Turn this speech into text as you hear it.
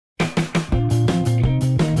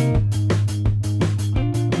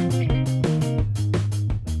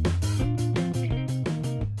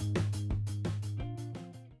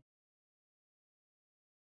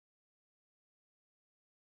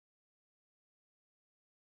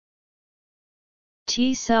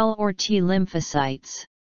T cell or T lymphocytes.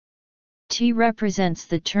 T represents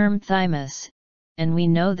the term thymus, and we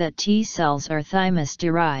know that T cells are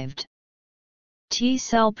thymus-derived. T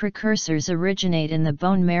cell precursors originate in the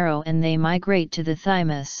bone marrow and they migrate to the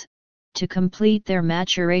thymus, to complete their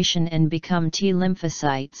maturation and become T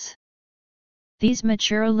lymphocytes. These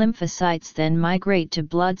mature lymphocytes then migrate to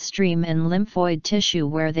bloodstream and lymphoid tissue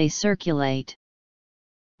where they circulate.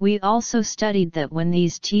 We also studied that when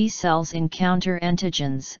these T cells encounter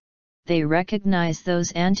antigens, they recognize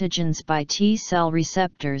those antigens by T cell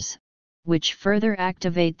receptors, which further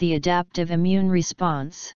activate the adaptive immune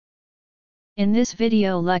response. In this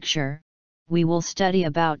video lecture, we will study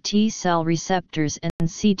about T cell receptors and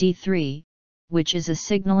CD3, which is a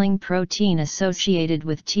signaling protein associated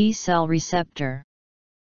with T cell receptor.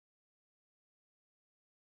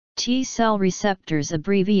 T cell receptors,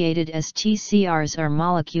 abbreviated as TCRs, are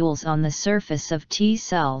molecules on the surface of T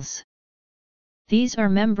cells. These are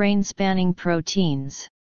membrane-spanning proteins.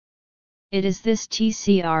 It is this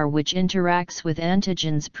TCR which interacts with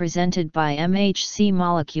antigens presented by MHC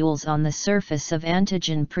molecules on the surface of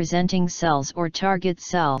antigen-presenting cells or target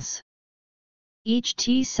cells. Each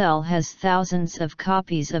T cell has thousands of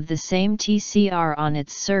copies of the same TCR on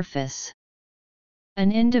its surface.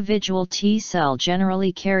 An individual T cell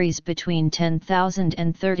generally carries between 10,000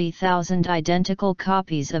 and 30,000 identical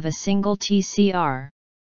copies of a single TCR.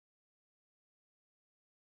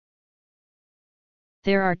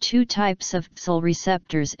 There are two types of FL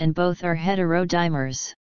receptors and both are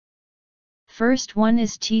heterodimers. First one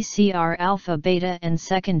is TCR alpha beta and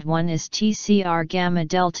second one is TCR gamma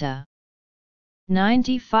delta.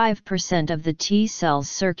 95% of the T cells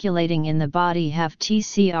circulating in the body have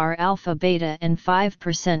TCR alpha beta and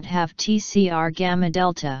 5% have TCR gamma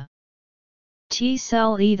delta. T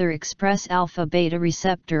cell either express alpha beta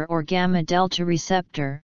receptor or gamma delta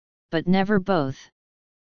receptor, but never both.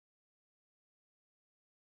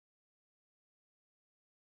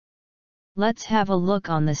 Let's have a look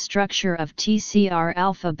on the structure of TCR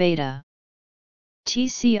alpha beta.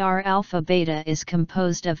 TCR alpha beta is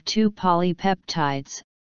composed of two polypeptides,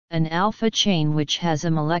 an alpha chain which has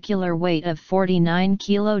a molecular weight of 49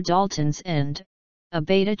 kilodaltons and a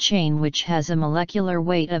beta chain which has a molecular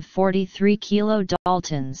weight of 43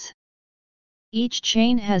 kilodaltons. Each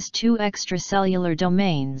chain has two extracellular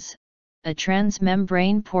domains, a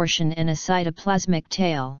transmembrane portion and a cytoplasmic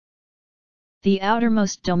tail. The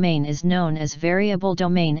outermost domain is known as variable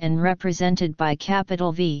domain and represented by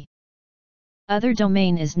capital V. Other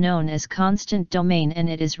domain is known as constant domain and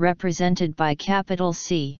it is represented by capital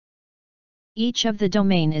C. Each of the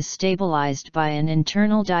domain is stabilized by an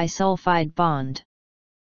internal disulfide bond.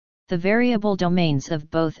 The variable domains of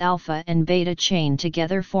both alpha and beta chain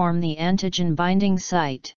together form the antigen binding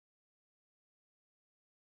site.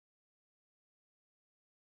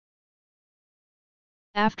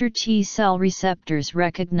 After T cell receptors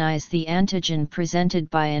recognize the antigen presented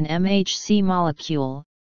by an MHC molecule,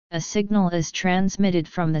 a signal is transmitted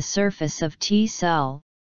from the surface of T cell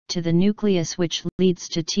to the nucleus, which leads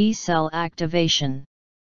to T cell activation.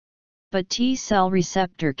 But T cell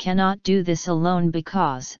receptor cannot do this alone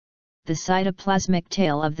because the cytoplasmic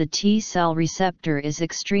tail of the T cell receptor is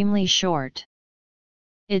extremely short.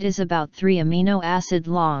 It is about 3 amino acid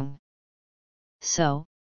long. So,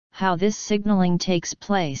 how this signaling takes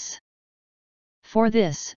place? For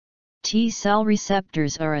this, T cell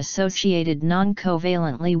receptors are associated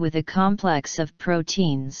non-covalently with a complex of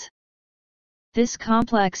proteins. This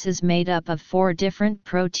complex is made up of 4 different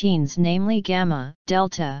proteins, namely gamma,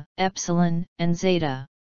 delta, epsilon, and zeta.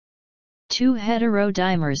 2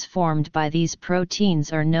 heterodimers formed by these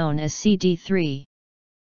proteins are known as CD3.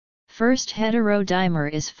 First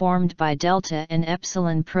heterodimer is formed by delta and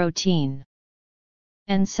epsilon protein.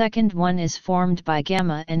 And second one is formed by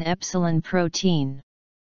gamma and epsilon protein.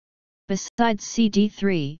 Besides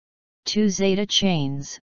CD3, 2 zeta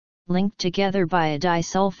chains, linked together by a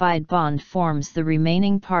disulfide bond, forms the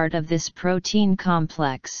remaining part of this protein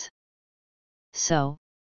complex. So,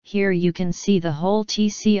 here you can see the whole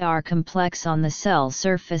TCR complex on the cell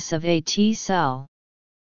surface of a T cell.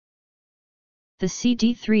 The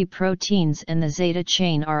CD3 proteins and the zeta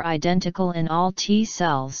chain are identical in all T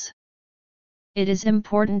cells. It is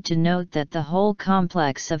important to note that the whole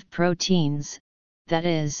complex of proteins, that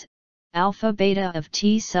is, alpha beta of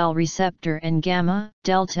T cell receptor and gamma,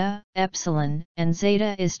 delta, epsilon, and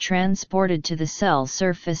zeta, is transported to the cell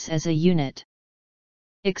surface as a unit.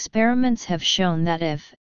 Experiments have shown that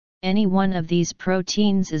if any one of these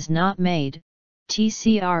proteins is not made,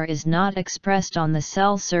 TCR is not expressed on the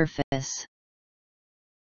cell surface.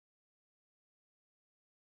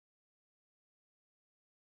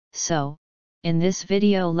 So, In this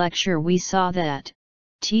video lecture we saw that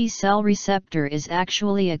T-cell receptor is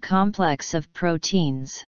actually a complex of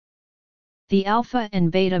proteins. The alpha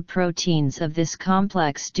and beta proteins of this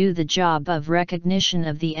complex do the job of recognition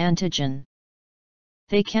of the antigen.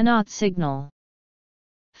 They cannot signal.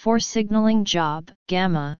 For signaling job,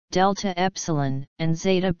 gamma, delta epsilon, and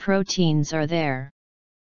zeta proteins are there.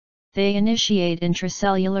 They initiate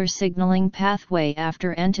intracellular signaling pathway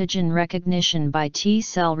after antigen recognition by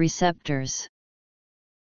T-cell receptors.